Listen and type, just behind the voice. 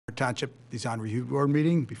Township Design Review Board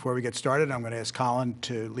meeting. Before we get started, I'm going to ask Colin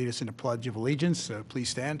to lead us in the Pledge of Allegiance, so please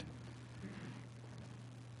stand.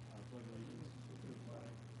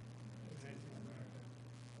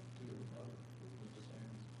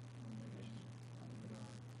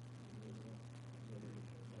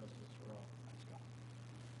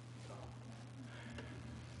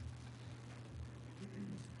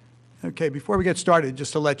 Okay, before we get started,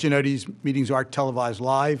 just to let you know, these meetings are televised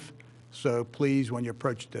live, so please, when you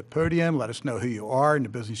approach the podium, let us know who you are and the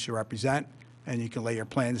business you represent, and you can lay your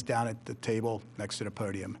plans down at the table next to the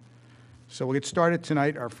podium. So we'll get started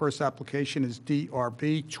tonight. Our first application is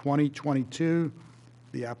DRB 2022,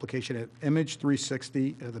 the application at Image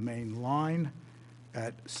 360 of the main line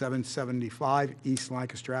at 775 East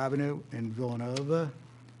Lancaster Avenue in Villanova,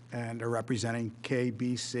 and they're representing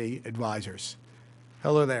KBC Advisors.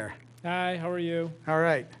 Hello there. Hi, how are you? All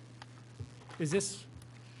right. Is this...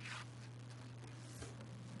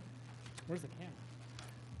 Where's the camera?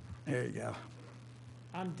 There you go.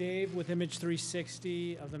 I'm Dave with Image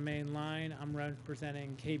 360 of the main line. I'm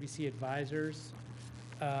representing KBC Advisors.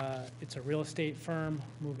 It's a real estate firm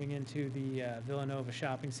moving into the Villanova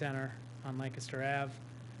Shopping Center on Lancaster Ave.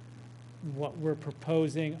 What we're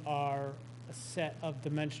proposing are a set of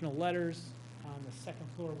dimensional letters on the second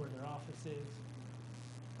floor where their office is.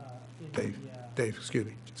 Dave, excuse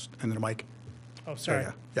me, just into the mic. Oh, sorry.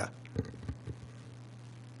 Yeah.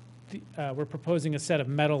 We're proposing a set of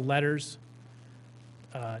metal letters,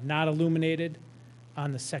 not illuminated,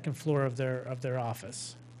 on the second floor of their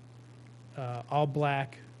office. All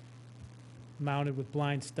black, mounted with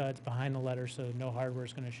blind studs behind the letter, so no hardware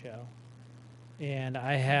is going to show. And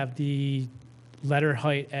I have the letter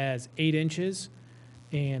height as 8 inches,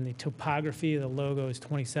 and the topography of the logo is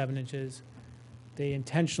 27 inches. They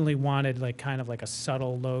intentionally wanted kind of like a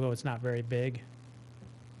subtle logo. It's not very big.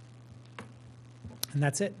 And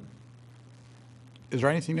that's it. Is there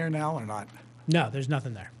anything there now or not? No, there's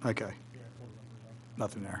nothing there. Okay.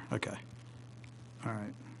 Nothing there, okay. All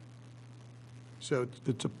right. So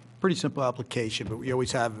it's a pretty simple application, but we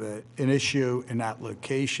always have an issue in that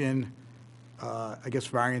location. I guess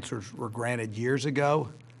variances were granted years ago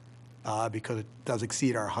because it does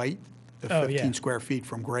exceed our height, the 15 square feet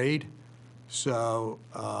from grade. So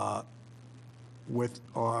with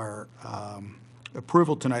our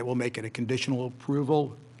approval tonight, we'll make it a conditional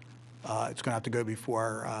approval. It's going to have to go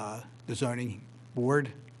before the zoning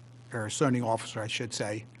board, or zoning officer, I should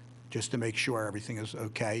say, just to make sure everything is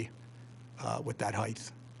okay with that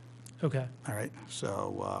height. Okay. All right,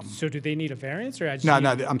 so. So do they need a variance, or I just No,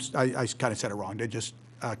 need- I kind of said it wrong. They just,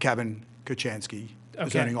 Kevin Kuchansky, the Okay.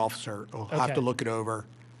 zoning officer, will have Okay. to look it over,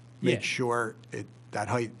 make Yeah. sure that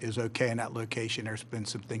height is okay in that location. There's been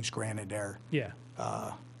some things granted there Yeah,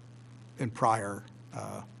 in prior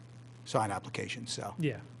sign applications, so.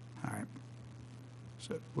 yeah. All right.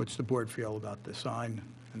 So what's the board feel about the sign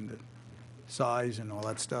and the size and all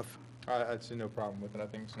that stuff? I'd see no problem with it. I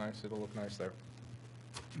think it's nice. It'll look nice there.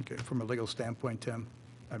 Okay, from a legal standpoint, Tim,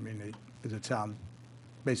 I mean, does it sound,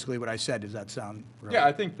 basically what I said, does that sound right? Yeah,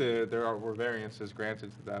 I think were variances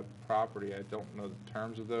granted to that property. I don't know the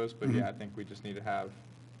terms of those, but Mhm. yeah, I think we just need to have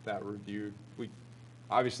that reviewed.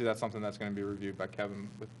 Obviously, that's something that's going to be reviewed by Kevin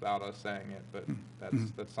without us saying it, but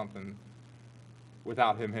that's something,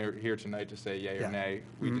 without him here tonight to say yay or nay,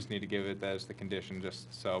 we just need to give it as the condition,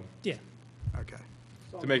 just so, Yeah. Okay.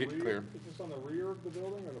 to make it clear. Is this on the rear of the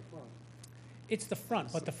building or the front? It's the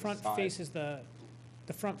front, but the front Side. faces the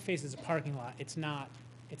front faces a parking lot. It's not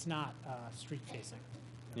street facing.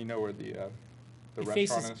 You know where the It restaurant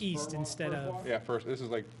faces is? east instead of, Yeah, this is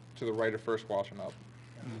like to the right of First Wash and up. So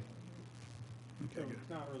Okay, good. it's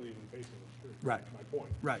not really even facing the street. Right. That's my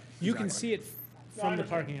point. Right. you can exactly. see it No, I from the understand.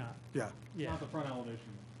 parking lot. Yeah, Yeah, Not the front elevation.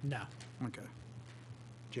 no. okay.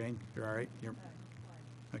 Jane, you're all right? You're,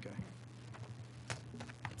 okay,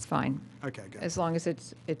 It's fine, okay, good. as long as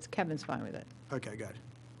it's Kevin's fine with it. Okay, good.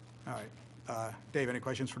 All right. Dave, any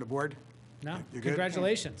questions for the board? No? You good?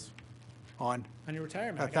 Congratulations On? on your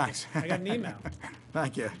retirement. Oh, thanks. I got an email.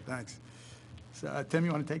 Thank you, thanks. So, Tim,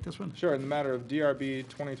 you want to take this one? Sure. In the matter of DRB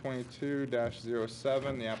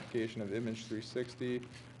 2022-07, the application of Image 360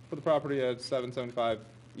 for the property at 775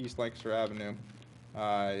 East Lancaster Avenue,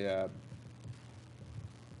 I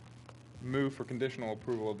move for conditional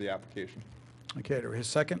approval of the application. Okay, there is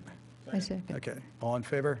second? I see. Okay, all in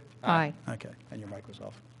favor? Aye. Okay, and your mic was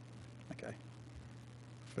off. Okay.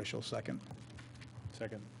 Official second?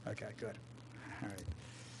 Second. Okay, good. All right.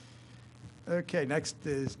 Okay, next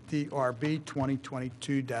is DRB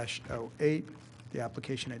 2022-08, the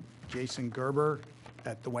application at Jason Gerber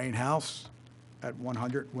at the Wayne House at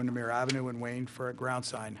 100 Windermere Avenue in Wayne for a ground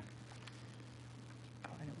sign. Oh,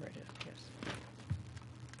 I know where it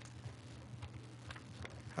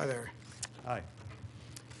Hi there. Hi.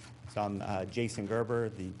 So I'm Jason Gerber,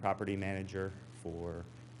 the property manager for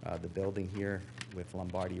the building here with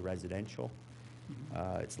Lombardi Residential.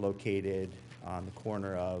 It's located on the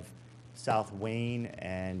corner of South Wayne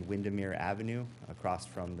and Windermere Avenue, across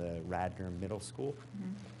from the Radnor Middle School.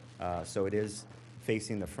 So it is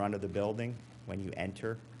facing the front of the building when you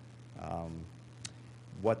enter.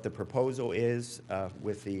 What the proposal is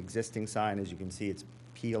with the existing sign, as you can see, it's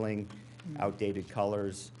peeling, outdated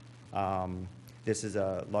colors. This is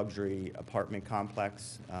a luxury apartment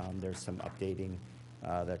complex. There's some updating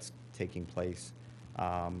that's taking place.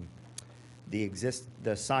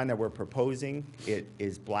 The sign that we're proposing, it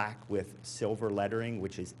is black with silver lettering,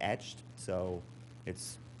 which is etched, so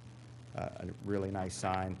it's a really nice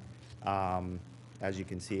sign. As you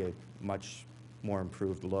can see, a much more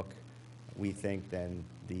improved look, we think, than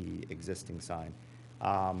the existing sign.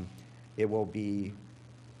 It will be,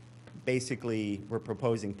 basically, we're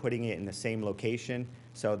proposing putting it in the same location,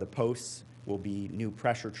 so the posts will be new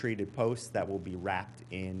pressure-treated posts that will be wrapped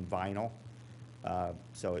in vinyl.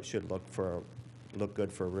 So it should look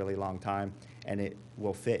good for a really long time, and it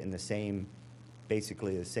will fit in the same,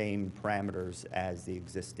 basically the same parameters as the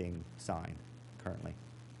existing sign currently.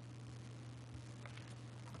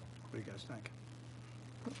 What do you guys think?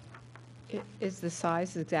 Is the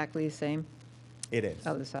size exactly the same It is.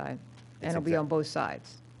 of the side? It's And it'll be exact- on both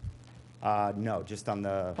sides? No, just on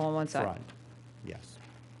the On one side. front. Yes.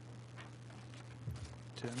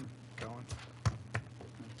 Tim, Colin?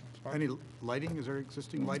 Any lighting? Is there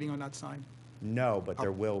existing lighting on that sign? No, but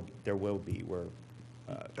there will be. We're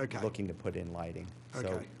Okay. looking to put in lighting. So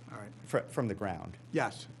Okay, all right. from the ground.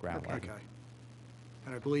 Yes. Ground Okay. lighting.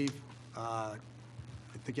 And I believe, I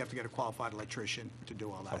think you have to get a qualified electrician to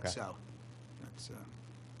do all that, Okay. so that's,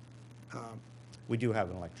 We do have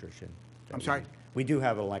an electrician. that I'm we- sorry? We do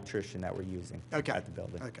have an electrician that we're using okay. at the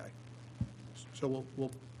building. Okay. So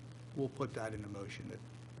we'll put that in the motion,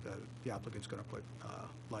 that the applicant's going to put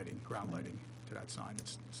lighting, ground lighting to that sign.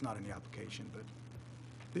 It's not in the application,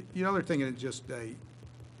 but the other thing is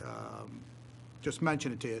just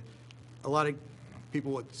mention it to you. A lot of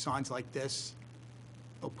people with signs like this,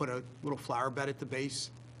 they'll put a little flower bed at the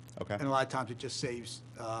base. Okay. And a lot of times it just saves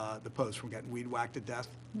the post from getting weed whacked to death.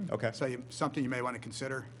 Okay. So something you may want to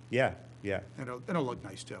consider, Yeah, yeah. and it'll look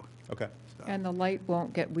nice too. Okay. So, And the light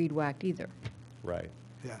won't get weed whacked either? Right.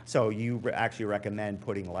 yeah. So you actually recommend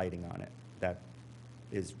putting lighting on it? That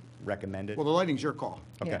is recommended? Well, the lighting's your call.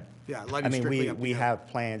 Okay. Yeah, I lighting's mean, strictly up to we you. have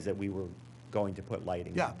plans that we were going to put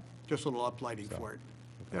lighting. Yeah, on. just a little up lighting So, for it.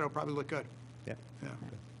 Yeah, it'll probably look good. Yeah. Yeah.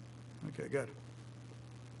 Okay, good.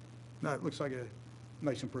 No, it looks like a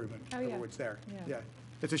nice improvement Oh, over yeah. what's there. Yeah.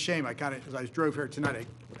 It's a shame, as I drove here tonight,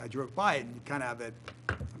 I drove by it and you kind of have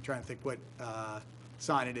I'm trying to think what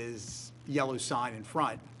sign it is, yellow sign in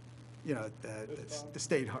front, the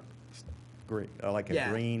state. Green, like a Yeah.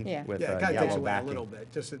 green Yeah. with Yeah, it a kind of takes yellow away a backing. little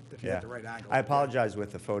bit, just if you Yeah. have the right angle. I apologize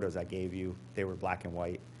with the photos I gave you. They were black and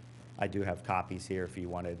white. I do have copies here if you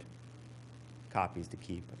wanted copies to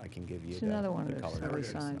keep. I can give you It's the another one of the those color silly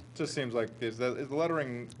codes. signs. Just seems like, is the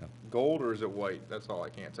lettering gold or is it white? That's all I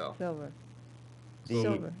can't tell. Silver. The-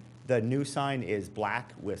 Silver. The new sign is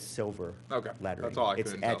black with silver Okay, lettering. that's all I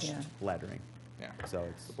couldn't tell. It's etched Yeah. lettering, Yeah. so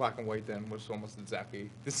it's, The black and white then was almost exactly.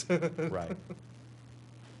 right.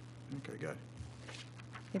 Okay, good.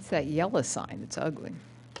 It's that yellow sign that's ugly.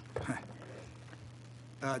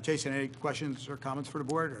 Jason, any questions or comments for the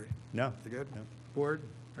board, or No. you good? No. Board,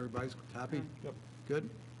 everybody's happy? Yep. Good,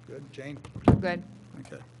 good. Jane? Good.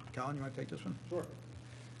 Okay. Colin, you want to take this one? Sure.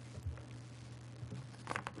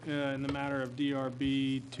 In the matter of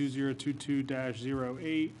DRB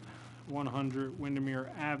 2022-08, 100 Windermere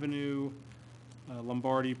Avenue,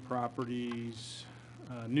 Lombardi Properties,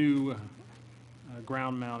 new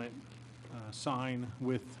ground-mounted sign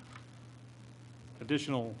with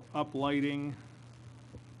additional uplighting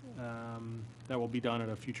that will be done at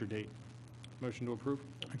a future date. Motion to approve?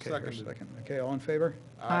 Okay, there's a Seconded. second. Okay, all in favor?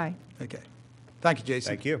 Aye. Okay. Thank you, Jason.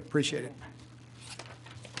 Thank you. Appreciate it.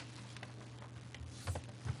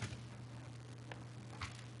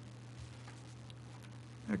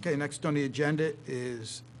 Okay, next on the agenda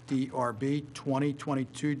is DRB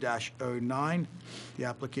 2022-09, the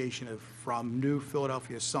application of From New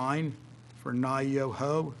Philadelphia Sign for Nai Yo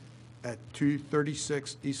Ho at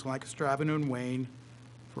 236 East Lancaster Avenue in Wayne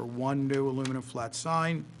for one new aluminum flat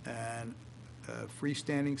sign and a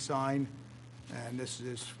freestanding sign. And this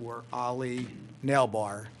is for Ali Nail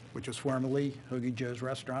Bar, which was formerly Hoagie Joe's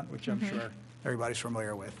Restaurant, which I'm sure everybody's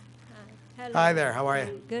familiar with. Hello. Hi there, how are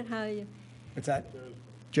you? Good, how are you? What's that?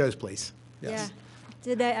 Joe's Place. Yeah. Yes.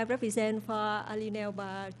 Today I represent for Alinel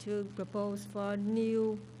Bar to propose for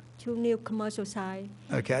two new commercial signs.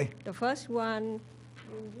 Okay, The first one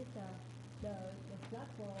with the flat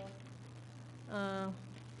wall,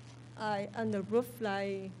 on the roof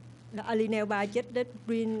like the Alinel Bar just that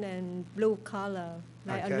green and blue color,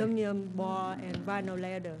 like Okay. aluminum bar and vinyl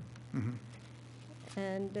leather. Mhm.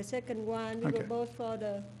 And the second one we Okay. propose for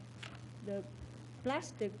the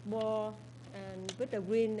plastic ball and with the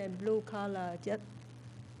green and blue color, just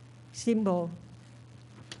symbol.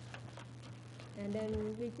 And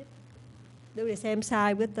then we just do the same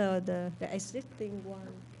size with the existing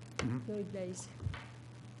one. Mhm. So there's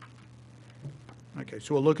Okay,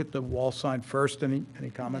 so we'll look at the wall sign first. Any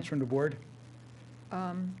comments Okay. from the board?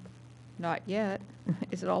 Not yet.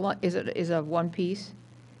 Is it all, is it one piece?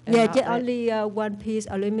 and yeah, not just lit? only one piece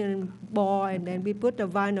aluminum ball, and then we put the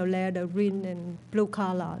vinyl leather, green and blue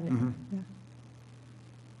color on it. Mhm. Yeah.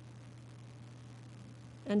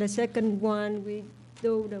 And the second one we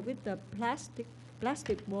do with the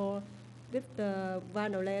plastic ball with the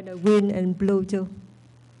vinyl leather, green and blue too.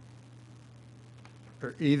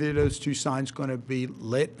 Are either of those two signs going to be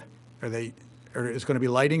lit? Or is going to be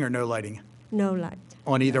lighting or no lighting No light.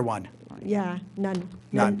 on either one? Yeah, none.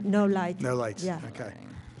 None. No light. No lights? Yeah. Okay.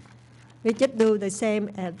 We just do the same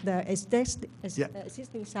at the Yeah.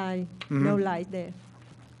 existing sign. Mhm. No light there.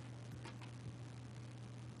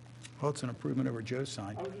 Well, it's an improvement over Joe's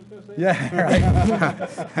sign. I was just gonna say. Yeah,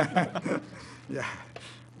 right. Yeah.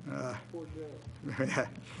 Poor Joe. Yeah.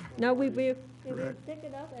 Now we will Right. take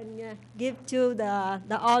it up and give to the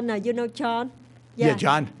owner, John. Yeah,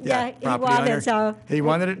 John. Yeah, he property wanted owner. so. He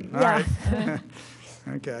wanted it? All Yeah. right.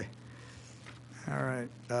 Okay. All right.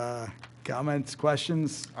 Comments,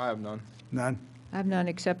 questions? I have none. None? I have none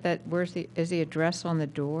except that, is the address on the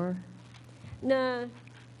door? No,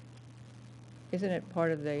 Isn't it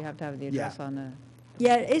part of you have to have the Yeah. address on the,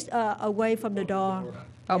 yeah, it's away from the door.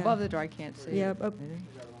 oh, above the door, I can't see. Yeah, it. up-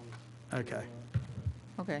 Okay.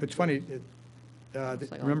 Okay. It's funny, Looks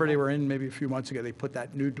like on remember the they back. were in maybe a few months ago, they put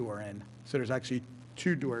that new door in. So there's actually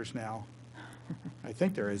two doors now. I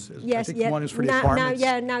think there is. I Yes, think yes. one is for the Now, apartments.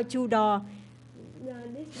 now two door. No,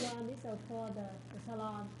 this one is for the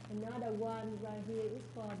salon. Another one right here is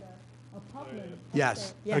for the apartment.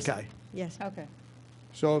 Yes, upstairs. Yes. okay. Yes. Okay.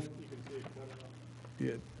 So if,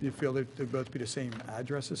 you feel that they'd both be the same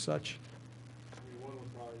address as such? One was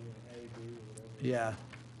probably A, B, or whatever. Yeah.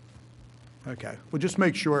 Okay. Well, just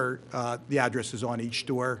make sure the address is on each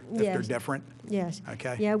door if they're Yes. different. Yes.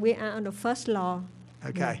 Okay? Yeah, we are on the first floor.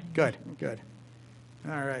 Okay, good, good.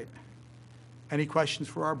 All right. Any questions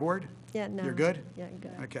for our board? Yeah, no. You're good? Yeah,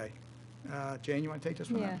 good. Okay. Jane, you want to take this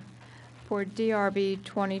one? Yeah. For DRB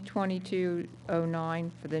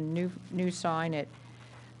 2022-09, for the new sign at,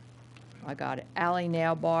 I got it, Alley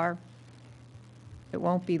Nail Bar, it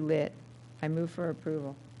won't be lit. I move for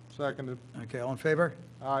approval. Seconded. Okay, all in favor?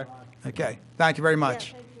 Aye. Okay, thank you very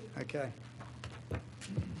much. Yeah, thank you. Okay.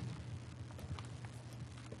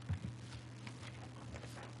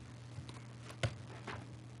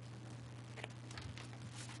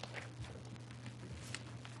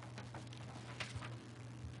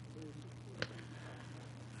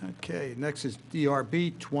 Okay, next is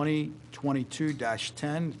DRB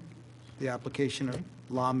 2022-10, the application of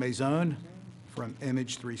La Maison from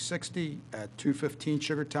Image 360 at 215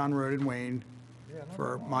 Sugartown Road in Wayne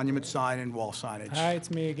for monument sign and wall signage. Hi, it's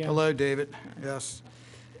me again. Hello, David. Yes.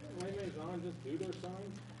 Didn't Maison just do their sign?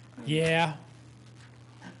 Yeah.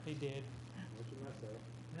 They did. What you mess up?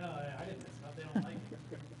 No, I didn't mess up. They don't like it.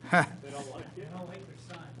 They don't like They it? don't like their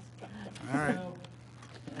signs. All right.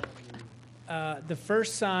 The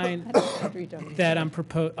first sign Three done. that I'm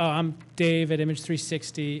Dave at Image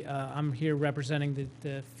 360. I'm here representing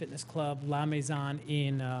the fitness club La Maison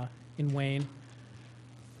in Wayne.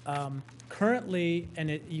 Currently,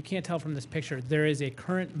 and you can't tell from this picture, there is a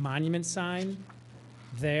current monument sign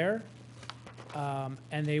there.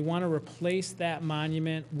 And they want to replace that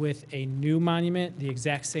monument with a new monument, the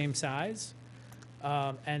exact same size.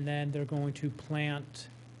 And then they're going to plant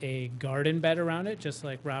a garden bed around it, just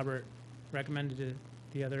like Robert recommended to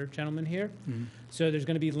the other gentleman here. So there's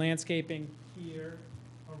going to be landscaping here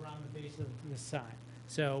around the base of the sign.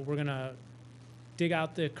 So we're going to dig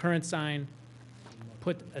out the current sign,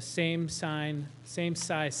 put a same size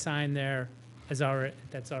sign there that's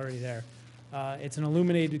already there. It's an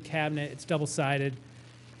illuminated cabinet. It's double-sided.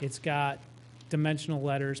 It's got dimensional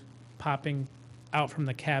letters popping out from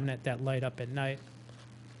the cabinet that light up at night.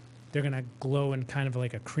 They're going to glow in kind of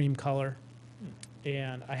like a cream color.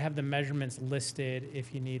 And I have the measurements listed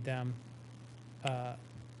if you need them. The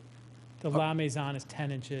La Maison is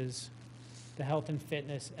 10 inches. the health and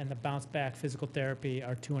fitness, and the bounce back physical therapy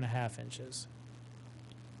are 2.5 inches.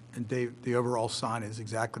 And Dave, the overall sign is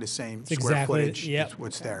exactly the same It's square exactly- footage? yep. as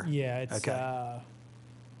what's there? Yeah, it's, Okay.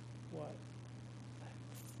 what,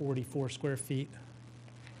 44 square feet?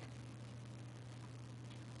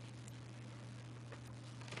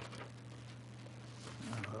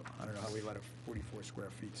 I don't know how we let a 44 square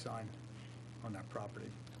feet sign on that property.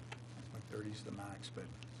 Like 30 is the max, but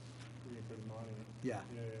We can put a monument. yeah,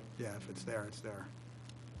 Yeah, yeah. yeah, if it's there, it's there.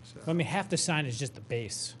 So- I mean, half the sign is just the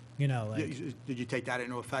base, you know, Yeah, like, Did you take that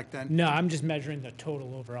into effect then? no, I'm just measuring the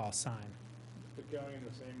total overall sign. But going in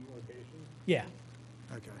the same location, Yeah,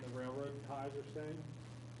 Okay. the railroad ties are staying?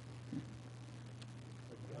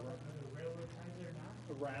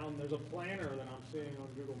 Around, there's a planner that I'm seeing on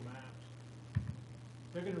Google Maps.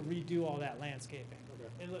 they're gonna redo all that landscaping.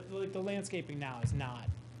 Okay. And like, the landscaping now is not,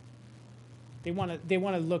 they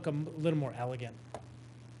wanna look a little more elegant,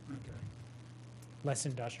 Okay. less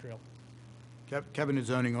industrial. Kevin, the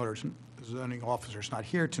zoning officer's not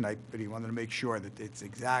here tonight, but he wanted to make sure that it's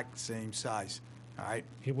exact same size, all right?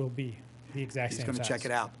 It will be the exact He's same going to size. check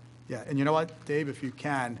it out. Yeah, and you know what, Dave, if you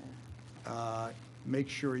can, make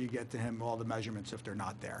sure you get to him all the measurements if they're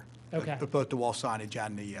not there. Okay. Both the wall signage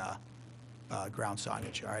and the ground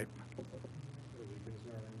signage, all right? Is it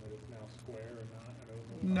concerning that it's now square and not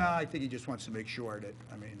an oval? No, I think he just wants to make sure that,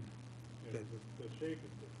 I mean, Yeah, that- the shape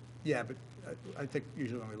is different. yeah, but I think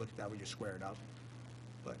usually when we look at that, we just square it up.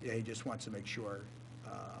 But, yeah, he just wants to make sure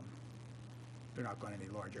they're not going any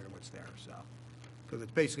larger than what's there, so. Because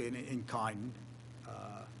it's basically an in-kind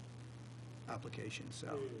application,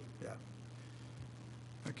 so, yeah.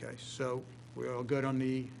 Okay, so we're all good on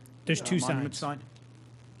the There's two monument signs. sign?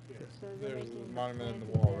 So they're There's making a the monument in the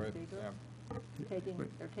planting wall, bed right? bigger? Yeah.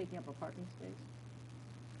 They're taking up a parking space?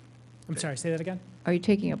 I'm sorry, say that again? Are you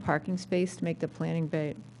taking a parking space to make the planting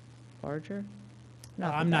bay larger?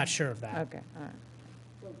 I'm not sure of that. Okay, all right.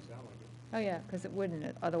 Doesn't sound like it. Oh, yeah, because it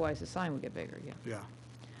wouldn't, otherwise the sign would get bigger, yeah. Yeah,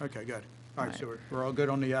 okay, good. All right, so we're all good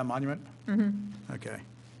on the monument? Mm-hmm. Okay.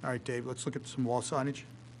 All right, Dave, let's look at some wall signage.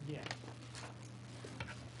 Yeah.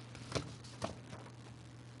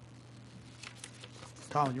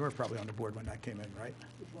 Colin, you were probably on the board when that came in, right?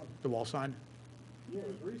 Which one? The wall sign? Yeah, it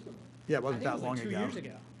was recently. Yeah, it I wasn't think it that was long like ago. 2 years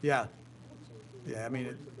ago. Yeah, yeah, I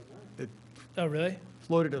mean, it Oh, really?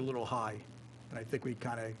 floated a little high, and I think we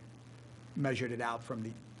kind of measured it out from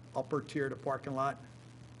the upper tier of the parking lot.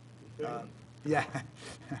 Yeah. Yeah.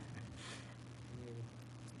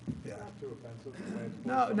 Not too offensive. the way it's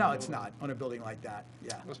No, placed on no, the it's building. not, on a building like that,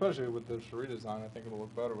 yeah. Especially with the Cherie design, I think it'll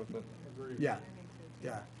look better with it. Agreed. Yeah,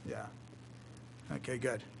 yeah, yeah. Okay,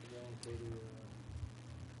 good. Going for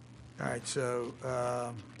the, All right, so,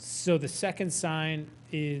 So the second sign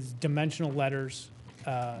is dimensional letters.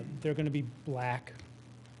 They're going to be black,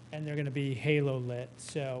 and they're going to be halo lit.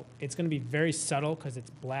 So it's going to be very subtle because it's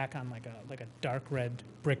black on like a dark red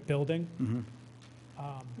brick building. mhm.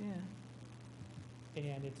 Yeah.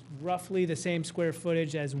 And it's roughly the same square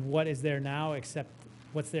footage as what is there now, except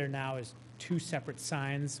what's there now is two separate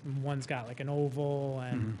signs. One's got like an oval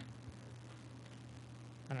and,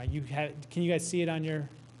 I don't know, can you guys see it on your,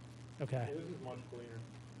 okay. this is much cleaner,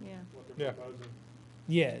 Yeah. what they're Yeah. proposing.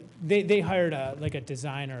 Yeah, they hired like a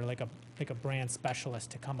designer, like a brand specialist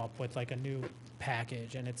to come up with like a new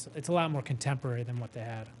package, and it's a lot more contemporary than what they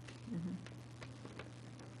had.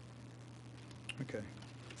 Okay.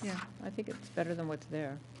 Yeah, I think it's better than what's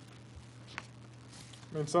there.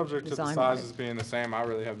 I mean, subject to the Design-wise. sizes being the same, I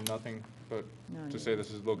really have nothing but No, to yeah. say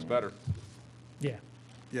this looks Yeah. better. Yeah.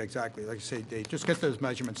 Yeah, exactly. Like I say, Dave, just get those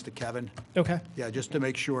measurements to Kevin. Okay. Yeah, just to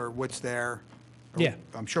make sure what's there. Yeah.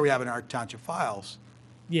 I'm sure we have in our township files.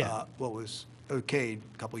 Yeah. What was okayed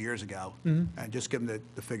a couple years ago. Mhm. And just give them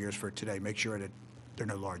the figures for today. Make sure that they're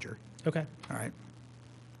no larger. Okay. All right.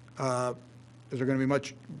 Is there going to be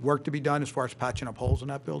much work to be done as far as patching up holes in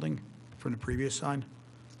that building from the previous sign?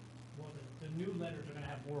 Well, the new letters are gonna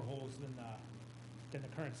have more holes than the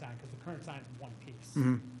current sign, because the current sign's one piece.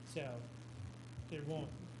 Mhm. So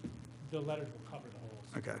the letters will cover the holes.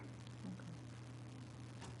 Okay.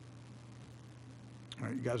 All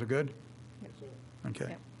right, you guys are good? Yes, sir. Okay.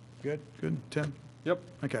 Yep. Good, good. Tim? Yep.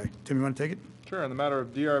 Okay. Tim, you want to take it? Sure, in the matter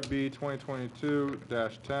of DRB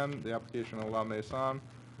 2022-10, the application of La Maison,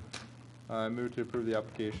 I move to approve the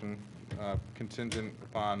application contingent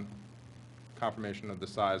upon confirmation of the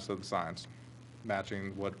size of the signs,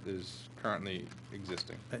 matching what is currently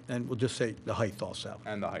existing, And we'll just say the height also.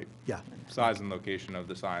 and the height. Yeah. Size and location of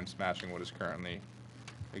the signs matching what is currently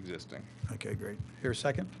existing. Okay, great. Here a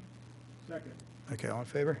second? Second. Okay, all in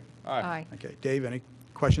favor? Aye. Okay, Dave, any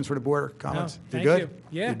questions for the board or comments? thank good? you.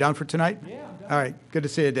 Yeah. You're done for tonight? Yeah, I'm done. All right, good to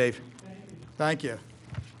see you, Dave. Thank you.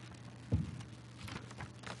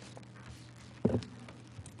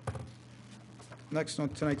 Next on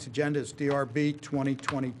tonight's agenda is DRB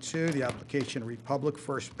 2022, the application of Republic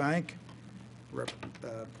First Bank,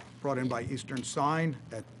 brought in by Eastern Sign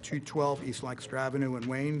at 212 East Lancaster Avenue in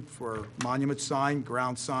Wayne for monument sign,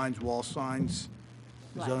 ground signs, wall signs,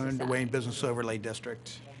 Lots of zoned to Wayne signs. Business Overlay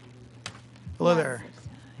District. Hello there.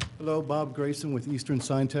 Hello, Bob Grayson with Eastern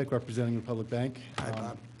Sign Tech, representing Republic Bank. Hi,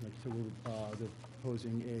 Bob. So they're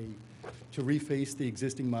proposing to reface the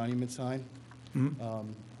existing monument sign.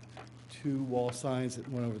 Two wall signs,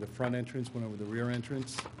 one over the front entrance, one over the rear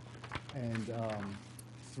entrance, and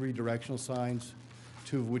three directional signs,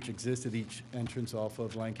 two of which exist at each entrance off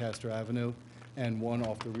of Lancaster Avenue, and one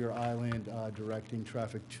off the rear island directing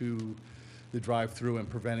traffic to the drive-through and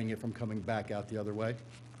preventing it from coming back out the other way.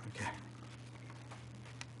 Okay.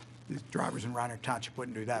 These drivers in Radnor Township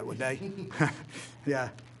wouldn't do that, would they? Yeah.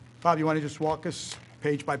 Bob, you want to just walk us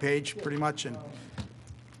page by page, pretty much, and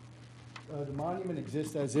The monument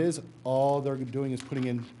exists as is. All they're doing is putting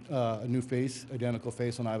in a new face, identical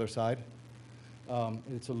face on either side.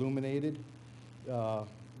 It's illuminated. The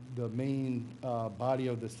main body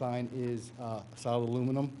of the sign is solid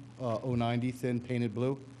aluminum, 090 thin painted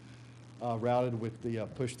blue, routed with the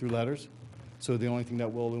push-through letters. So the only thing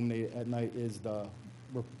that will illuminate at night is the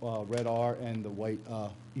red R and the white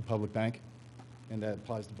Republic Bank, and that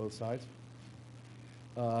applies to both sides.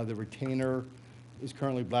 The retainer is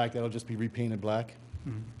currently black. That'll just be repainted black.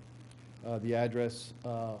 The address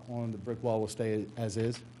on the brick wall will stay as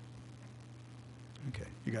is. okay.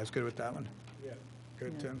 You guys good with that one? Yeah.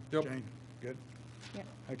 Good, Yeah. Tim? Yep. Jane? Good? Yep.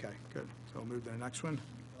 Okay, good. So we'll move to the next one.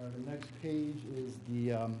 The next page is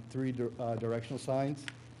the three directional signs.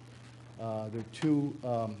 There are two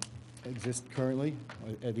exist currently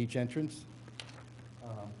at each entrance.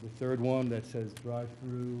 The third one that says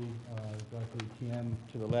drive-through PM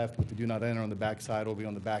to the left with the do not enter on the back side will be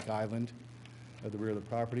on the back island at the rear of the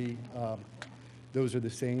property. Those are the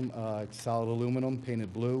same. It's solid aluminum,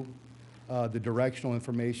 painted blue. The directional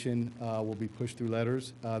information will be pushed through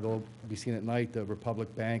letters. They'll be seen at night. The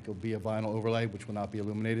Republic Bank will be a vinyl overlay, which will not be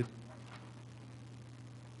illuminated.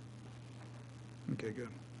 Okay, good.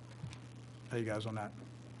 How you guys on that?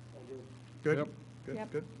 Good? Yep. Good,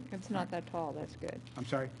 Yep. good. It's not that tall, that's good. I'm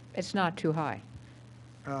sorry? It's not too high.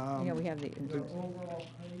 Um, We have the, overall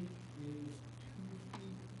height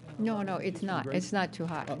is no, it's not. It's not too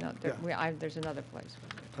high. No, yeah. there's another place.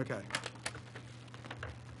 Okay.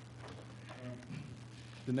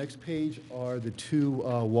 The next page are the two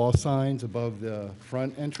wall signs above the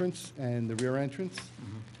front entrance and the rear entrance.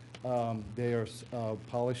 They are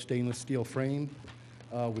polished stainless steel frame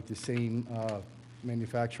with the same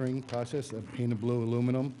manufacturing process, a painted blue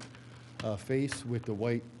aluminum face with the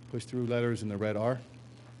white push-through letters and the red R.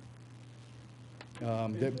 Is there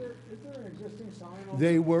an existing sign on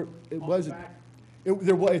They the were, it on the wasn't, back?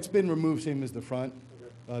 it's been removed, same as the front,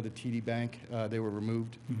 the TD Bank, they were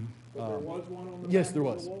removed. But there was one on the Yes, back there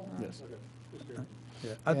of was, the wall? yes. Okay, just curious.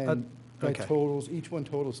 Yeah. And that Okay. totals, each one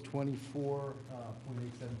totals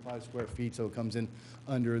 24.875 square feet, so it comes in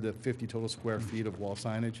under the 50 total square feet of wall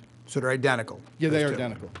signage. So they're identical? Yeah, they those are two?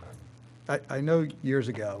 identical. I know years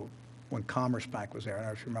ago, when Commerce Bank was there, I don't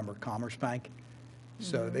know if you remember Commerce Bank.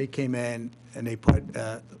 So they came in and they put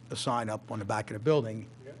a sign up on the back of the building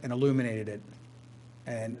and illuminated it,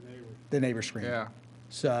 and the neighbor screamed. Yeah.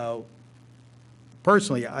 So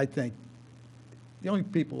personally, I think the only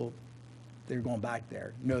people that are going back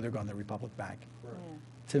there know they're going to the Republic Bank.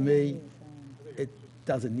 To me, it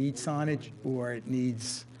doesn't need signage, or it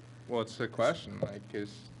needs, Well, it's a question, like, I'm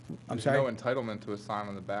there's sorry? no entitlement to a sign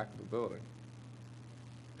on the back of the building.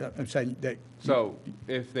 I'm saying that. So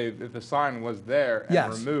if the sign was there and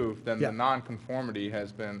Yes. removed, then Yeah. the nonconformity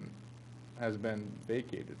has been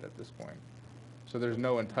vacated at this point. So there's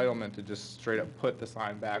no entitlement to just straight up put the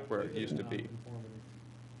sign back where it used to be.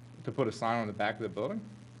 To put a sign on the back of the building?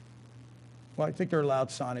 Well, I think they're allowed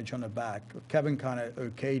signage on the back. Kevin kind of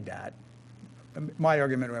okayed that. My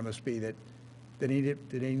argument must be that do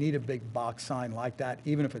they need a big box sign like that,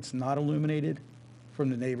 even if it's not illuminated from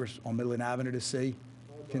the neighbors on Midland Avenue to see?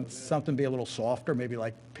 Can something be a little softer, maybe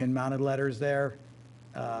like pin-mounted letters there,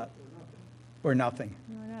 or nothing?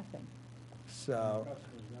 No, nothing. So,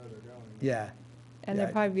 Customers know they're going. yeah. And Yeah.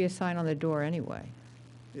 there'd probably be a sign on the door anyway.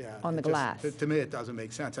 Yeah. On the it just- glass. To me, it doesn't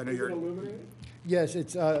make sense. I know Is it you're, illuminated? Yes,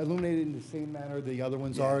 it's illuminated in the same manner the other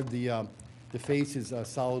ones Yeah. are. The face is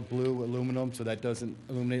solid blue aluminum, so that doesn't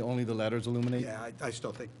illuminate, only the letters illuminate. yeah, I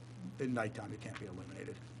still think at nighttime it can't be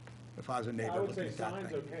illuminated. If I was a neighbor I would looking say at that sign's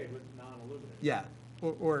thing. okay, but non-illuminated. Yeah,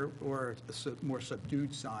 or a more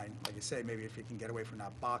subdued sign, like you say, maybe if you can get away from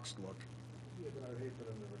that boxed look. Yeah, but I'd hate for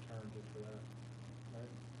them to return just for that, right?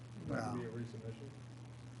 Well- That would be a resubmission.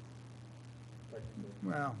 Technically.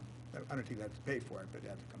 Well, I don't think they have to pay for it, but they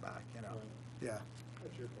have to come back, you know? Right. Yeah.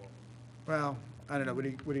 That's your fault. Well, I don't know. What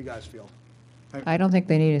do you guys feel? I don't think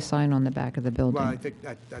they need a sign on the back of the Well, I building.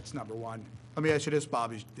 think that's number one. Let me ask you this,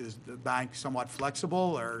 Bob. Is the bank somewhat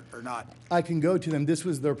flexible or not? I can go to them. This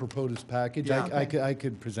was their proposed package. Yeah. I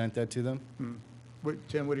could present that to them.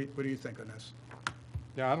 Tim, what do you think on this?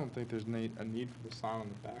 Yeah, I don't think there's a need for the sign on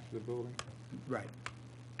the back of the building. Right.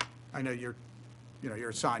 I know you're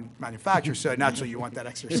a sign manufacturer, so naturally you want that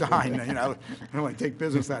extra sign, you know. You don't want to take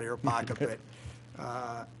business out of your pocket, but,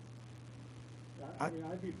 I mean,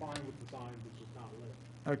 I'd be fine with the signs, it's just not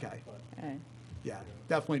lit, okay. but, Eh, Yeah,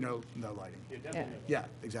 definitely no lighting. yeah, definitely. Yeah,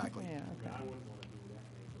 exactly. Yeah, I mean, okay. I wouldn't want to do that.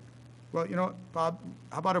 Well, you know what, Bob,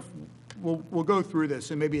 how about if, we'll go through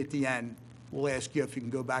this, and maybe at the end, we'll ask you if you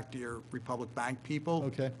can go back to your Republic Bank people.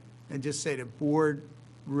 Okay. And just say the board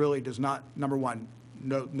really does not, number one,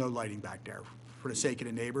 no lighting back there for the sake of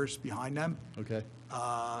the neighbors behind them. Okay.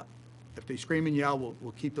 If they scream and yell,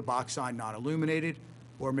 we'll keep the box sign not illuminated,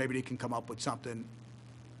 or maybe they can come up with something,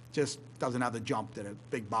 just doesn't have the jump that a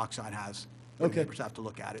big box sign has. where the Okay. Neighbors have to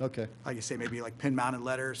look at it. Okay. Like you say, maybe like pin-mounted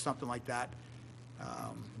letters, something like that.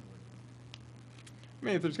 I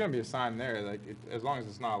mean, if there's gonna be a sign there, like, as long as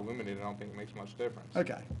it's not illuminated, I don't think it makes much difference.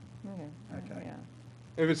 Okay, Okay. Okay. Yeah.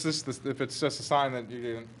 If it's just a sign that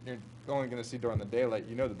you're only gonna see during the daylight,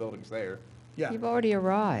 you know the building's there. yeah. You've already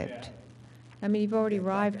arrived. I mean, you've already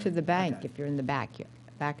arrived to the bank Okay. if you're in the back of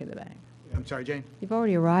the bank. I'm sorry, Jane? You've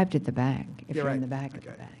already arrived at the bank if Yeah, you're in right. the back of the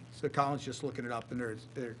Okay. bank. So Colin's just looking it up, and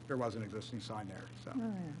there was an existing sign there, so, Oh,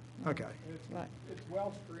 yeah. okay. And it's, Right. it's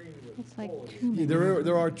well screened with It's like foliage. too Yeah, many.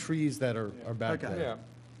 there are trees that are back Okay. there.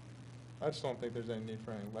 Yeah. I just don't think there's any need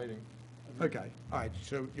for any lighting. Okay, all right,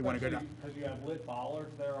 so you want to go down? Because you have lit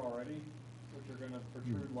bollards there already, which are gonna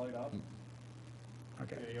protrude light up.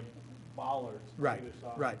 Okay, Yeah, you have bollards on right, either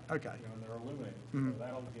side. right, okay. You know, and they're illuminated, Mhm. so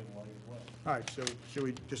that'll give light as well. All right, so should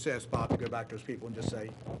we just ask Bob to go back to those people and just say,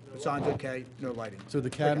 the sign's okay, no lighting? So the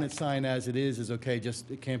cabinet sign as it is okay, just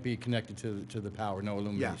it can't be connected to the power, no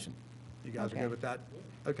illumination. You guys are Okay. good with that?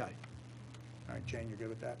 Okay. All right, Jane, you're good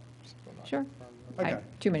with that? Still not Sure. confirmed. I Okay. have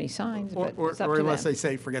too many signs, Or but it's up to or them. unless they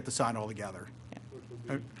say, forget the sign altogether. Which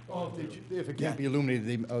would Uh, be, Oh, if it Yeah. can't be illuminated,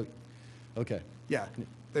 they, oh, okay. Yeah,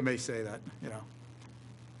 they may say that, you know.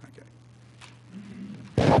 Okay.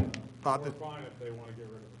 Bob, we're fine if they want to get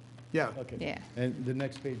rid of it. yeah, Okay. Yeah. And the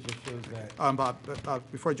next page just shows that. Bob,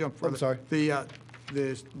 before I jump further. sorry.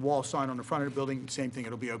 The wall sign on the front of the building, same thing,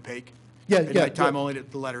 it'll be opaque? Yeah, At yeah, nighttime, yeah. only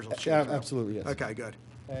the letters will change? Absolutely, yes. Okay, good.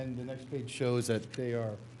 And the next page shows that they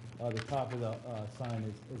are, the top of the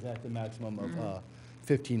sign is at the maximum of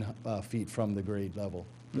 15 feet from the grade level.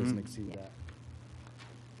 Doesn't exceed that.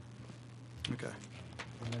 Okay.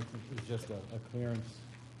 And this is just a clearance.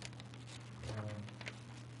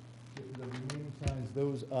 The remaining signs,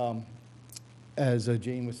 those, as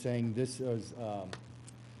Jane was saying, this is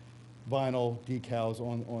vinyl decals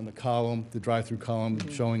on the column, the drive-through column,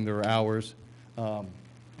 showing their hours.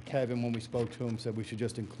 Kevin, when we spoke to him, said we should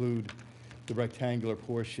just include the rectangular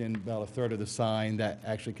portion, about a third of the sign, that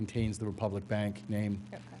actually contains the Republic Bank name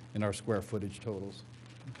Okay. and our square footage totals.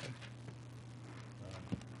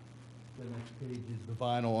 The next page is the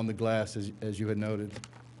vinyl on the glass, as you had noted.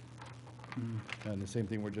 And the same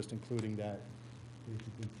thing, we're just including that,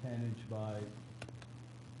 basically 10 inch by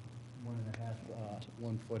 1.5,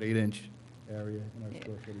 1 foot 8 inch area in our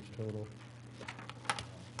square footage total.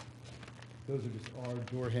 Those are just our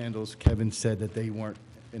door handles. Kevin said that they weren't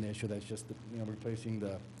an issue, that's just, replacing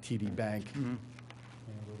the TD Bank. Mhm.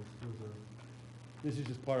 This is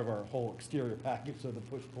just part of our whole exterior package, so the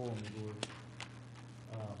push-pull on the doors.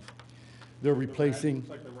 They're replacing, Looks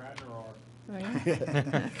like the Radnor are. Oh,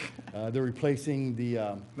 yeah? they're replacing the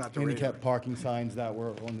Not the handicap radar. parking signs that were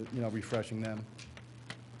on the, refreshing them.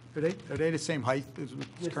 Are they the same height as what's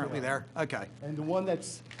Yes, they currently are. there? Okay, And the one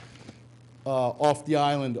that's off the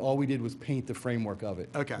island, all we did was paint the framework of it.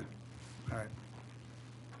 okay, all right.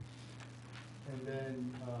 And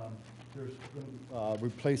then there's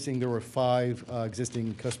replacing, there were 5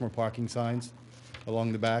 existing customer parking signs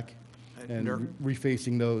along the back, And they're- and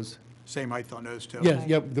refacing those. Same height on those two? Yes,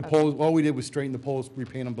 yep, the poles, all we did was straighten the poles,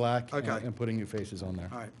 repaint them black, and Okay. and putting new faces on there.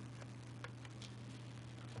 All right,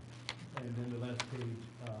 And then the last page,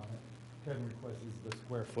 Kevin requests the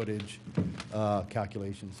square footage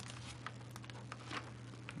calculations.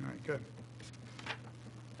 all right, good.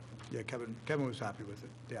 Yeah, Kevin was happy with it,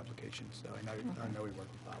 the application, so I know he worked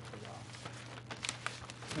with Bob for a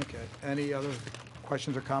while. Okay, any other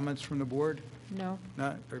questions or comments from the board? No?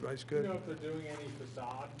 No, everybody's Do you good? know if they're doing any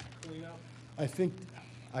facade cleanup? I think,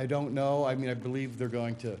 I don't know. I mean, I believe they're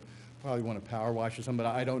going to probably want to power wash or something,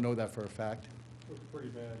 but I don't know that for a fact. Looks pretty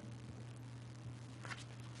bad.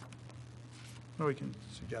 Well, we can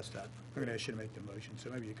suggest that. We're going to ask you to make the motion,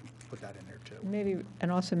 so maybe you can put that in there too. Maybe,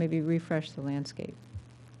 and also maybe refresh the landscape.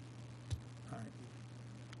 All right.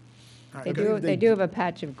 All They right, okay. do have a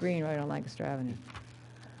patch of green right on Lancaster Avenue.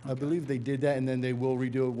 I believe they did that, and then they will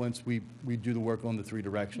redo it once we do the work on the 3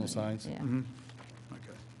 directional signs. Yeah. Mhm. Okay.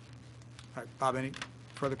 All right, Bob, any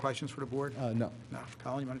further questions for the board? No. No.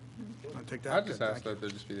 Colin, you want to take that? I just Good, asked thank you. that there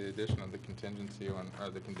just be the addition of the contingency on, or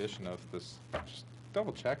the condition of this, just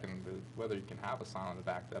double checking whether you can have a sign on the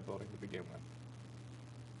back of that building to begin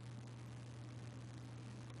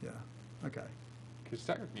with. Yeah, okay. Because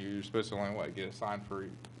technically, you're supposed to only, what, get a sign for,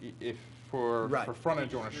 for Right.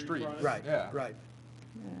 frontage on a street. Right, Yeah. right,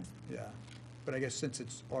 Yeah. yeah. But I guess since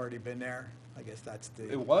it's already been there, I guess that's the.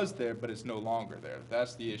 It was there, but it's no longer there.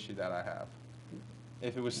 That's the issue that I have.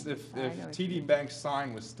 If it was, if I know what you TD mean. Bank's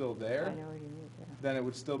sign was still I there, know what you mean, yeah. then it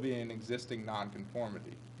would still be an existing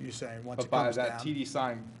nonconformity. You're saying once But it by comes that down? TD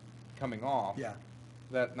sign coming off, Yeah,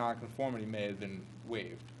 that nonconformity may have been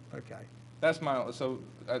waived. okay, That's my, so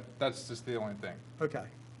that's just the only thing. okay.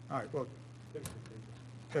 All right, well. good.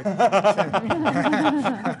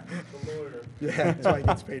 The lawyer. Yeah, that's why he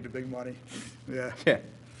gets paid the big money. Yeah. Yeah.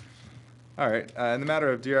 All right, in the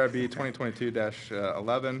matter of DRB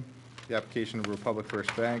 2022-11, the application of Republic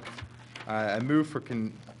First Bank, I move for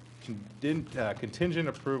contingent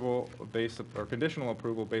approval based, or conditional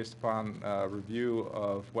approval based upon review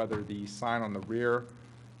of whether the sign on the rear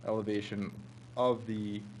elevation of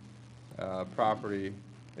the property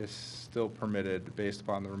is still permitted based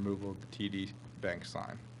upon the removal of the TD Bank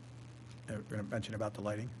sign. We're going to mention about the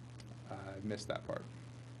lighting, I missed that part.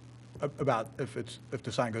 about if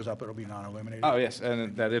the sign goes up, it'll be non-illuminated. Oh, yes,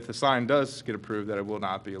 and that if the sign does get approved, that it will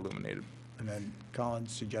not be illuminated. And then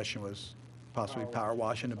Colin's suggestion was possibly power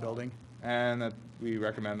wash in the building, And that we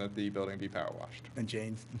recommend that the building be power washed. and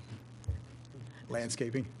Jane's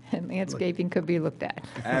landscaping. And landscaping could be looked at.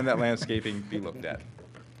 And that landscaping be looked at.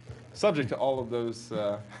 Subject to all of those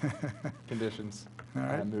conditions, All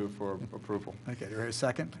I right. move for approval. Okay, do we hear a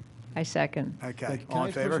second? I second. Okay, Can all I in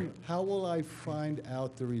ask a favor? question? How will I find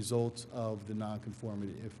out the results of the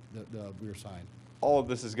nonconformity if the rear sign? All of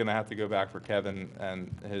this is going to have to go back for Kevin and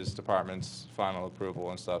his department's final approval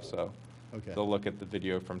and stuff, so Okay. they'll look at the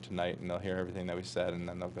video from tonight and they'll hear everything that we said, and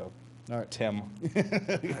then they'll go, All right. Tim.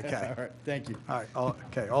 Okay. All right, thank you. All right,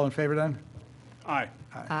 okay, all in favor then? Aye.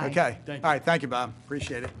 Aye. Okay, Thank all you. right, thank you, Bob,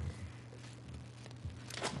 appreciate it.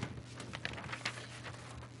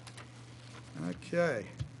 Okay.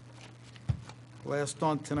 Last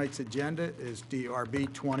on tonight's agenda is DRB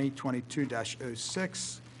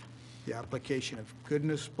 2022-06, the application of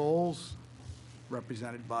Goodness Bowls,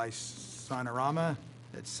 represented by Sinorama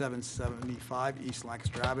at 775 East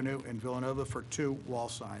Lancaster Avenue in Villanova for 2 wall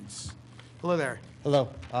signs. Hello there. Hello,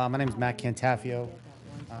 my name is Matt Cantafio.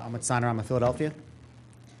 I'm with Sinorama Philadelphia.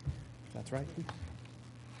 That's right.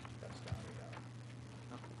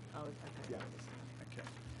 Okay.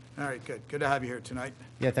 All right, good. Good to have you here tonight.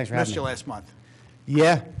 Yeah, thanks for having Missed you me. last month.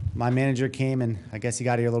 Yeah, my manager came and I guess he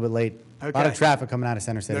got here a little bit late. A lot of Okay. traffic coming out of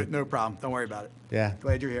Center No, City. no problem. Don't worry about it. Yeah.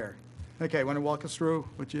 Glad you're here. Okay, want to walk us through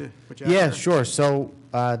what you have Yeah, here? sure. So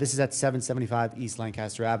this is at 775 East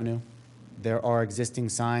Lancaster Avenue. There are existing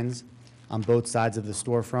signs on both sides of the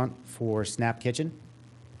storefront for Snap Kitchen,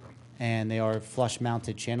 and they are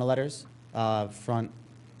flush-mounted channel letters, front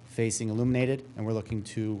facing illuminated, and we're looking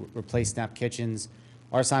to replace Snap Kitchens.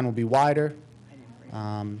 Our sign will be wider,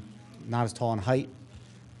 not as tall in height,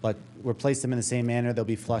 but replace them in the same manner. They'll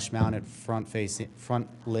be flush-mounted, front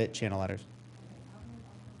lit channel letters.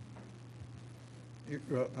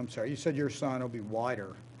 I'm sorry, you said your sign will be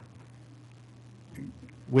wider.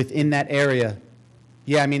 Within that area,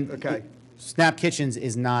 yeah, I mean, Okay. Snap Kitchens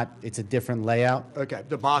is not, it's a different layout. Okay,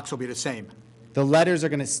 the box will be the same. The letters are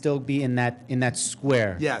going to still be in that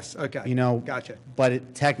square. Yes, okay. You know. Gotcha. But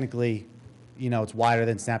it technically, you know, it's wider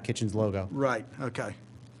than Snap Kitchen's logo. Right, okay.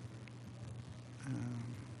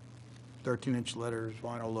 13-inch letters,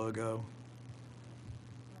 vinyl logo.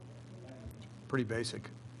 Pretty basic.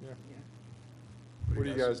 Yeah. What do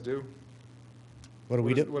you guys do? What do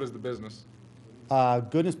we do? What is the business?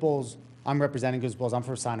 Goodness Bowls, I'm representing Goodness Bowls. I'm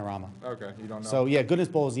for Sinorama. Okay, you don't know? So, yeah, Goodness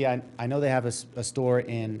Bowls, yeah, I know they have a store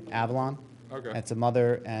in Avalon. Okay. It's a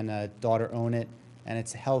mother and a daughter own it, and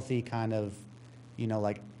it's healthy kind of, you know,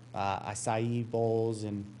 like acai bowls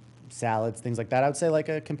and salads, things like that. I would say like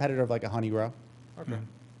a competitor of like a Honey Grow. Okay.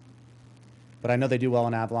 But I know they do well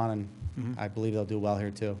in Avalon, and Mhm. I believe they'll do well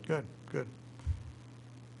here too. Good, good.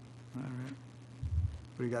 All right.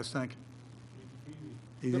 What do you guys think?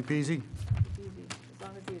 Easy peasy? It's easy, as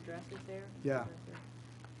long as the address is there. Yeah.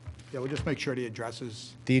 Yeah, we'll just make sure the address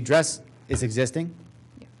is, The address is existing,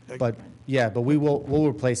 but, yeah, but we'll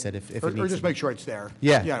replace it if it or needs just to be. make sure it's there.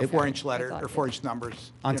 Yeah, Yeah, it- 4-inch letter, I thought, or 4-inch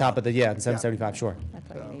numbers. On you top know. of the, yeah, the 775, sure.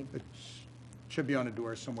 That's all So you need. it should be on the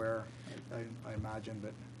door somewhere, I imagine,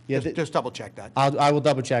 but Yeah, just double check that. I will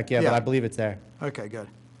double check, yeah, but Yeah. I believe it's there. Okay, good.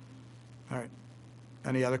 All right.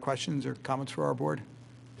 Any other questions or comments for our board?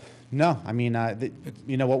 No, I mean,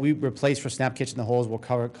 you know, what we replaced for Snap Kitchen, the holes, we'll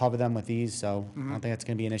cover them with these, so I don't think that's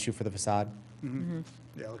going to be an issue for the facade.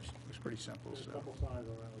 Yeah, looks pretty simple, There's a so. couple signs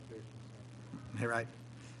on that location, so. You're right.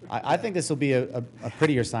 I think this will be a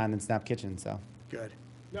prettier sign than Snap Kitchen, so. Good.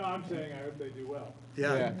 No, I'm saying I hope they do well.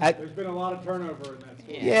 Yeah. There's been a lot of turnover in that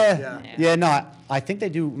store. Yeah, Yeah. yeah, no, I think they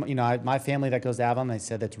do, you know, my family that goes to Avon, they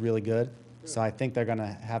said that's really good. So I think they're going to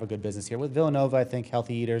have a good business here. With Villanova, I think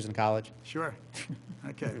healthy eaters in college. Sure.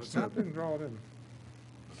 Okay. what's Snap up? didn't draw it in.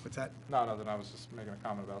 What's that? No, nothing, I was just making a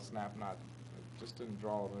comment about Snap not, it just didn't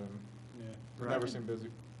draw it in. Yeah. It never seemed busy.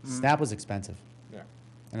 Snap was expensive, Yeah.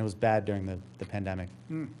 and it was bad during the pandemic.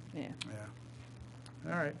 Yeah.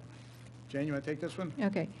 Yeah. All right. Jane, you want to take this one?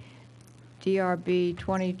 Okay. DRB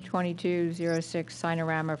 2022-06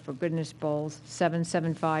 Sinorama for Goodness Bowls,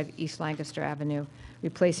 775 East Lancaster Avenue,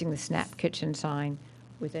 replacing the Snap Kitchen sign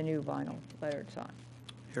with a new vinyl lettered sign.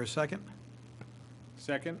 Here a second?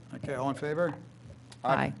 Second? Okay, all in favor?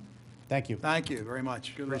 Aye. Thank you. Thank you very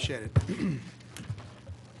much. Appreciate it.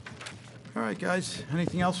 All right, guys,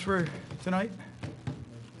 anything else for tonight?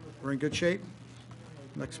 We're in good shape?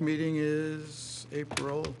 Next meeting is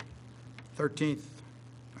April 13th.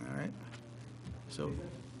 All right? So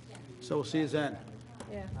we'll see you then.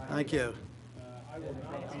 Yeah. Thank you. I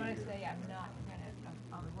just want to say I'm not going to,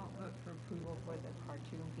 won't vote for approval for the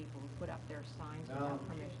cartoon people who put up their signs without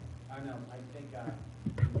permission. I know, I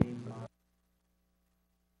think